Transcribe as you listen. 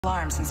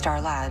alarms in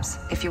Star Labs.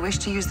 If you wish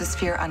to use the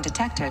sphere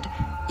undetected,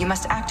 you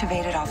must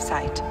activate it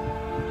off-site.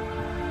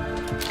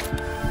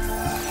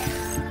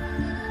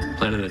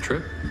 Planning a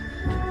trip?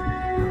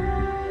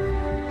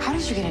 How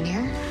did you get in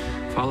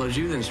here? Followed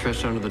you, then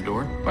stretched under the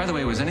door. By the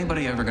way, was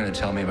anybody ever going to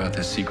tell me about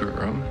this secret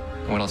room?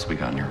 What else we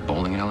got in here?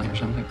 Bowling alley or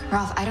something?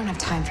 Ralph, I don't have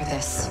time for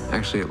this.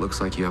 Actually, it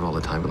looks like you have all the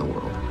time in the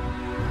world.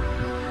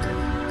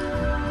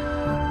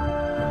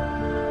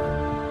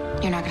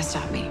 You're not gonna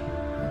stop me.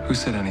 Who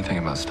said anything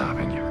about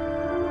stopping you?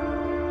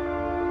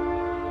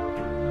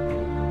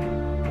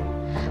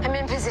 I'm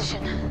in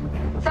position.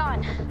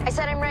 Thawne, I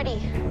said I'm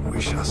ready.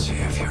 We shall see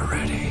if you're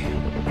ready.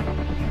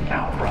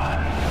 Now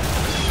run.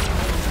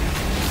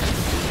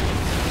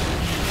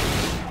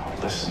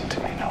 Listen to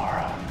me,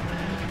 Nora.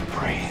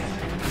 Breathe.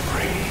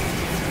 Breathe.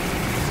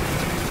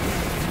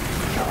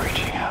 You're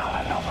reaching out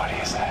and nobody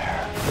is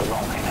there. The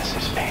loneliness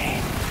is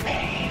pain.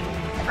 Pain.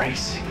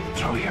 Racing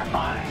through your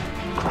mind.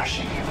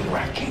 Crushing you,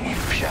 wrecking you,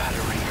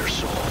 shattering your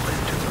soul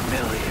into a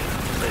million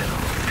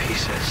little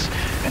pieces.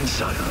 And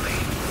suddenly,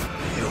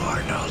 you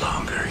are no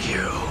longer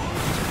you.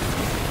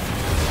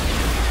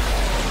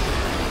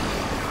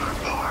 You're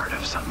part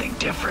of something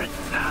different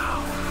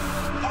now.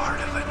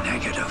 Part of a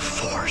negative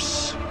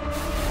force.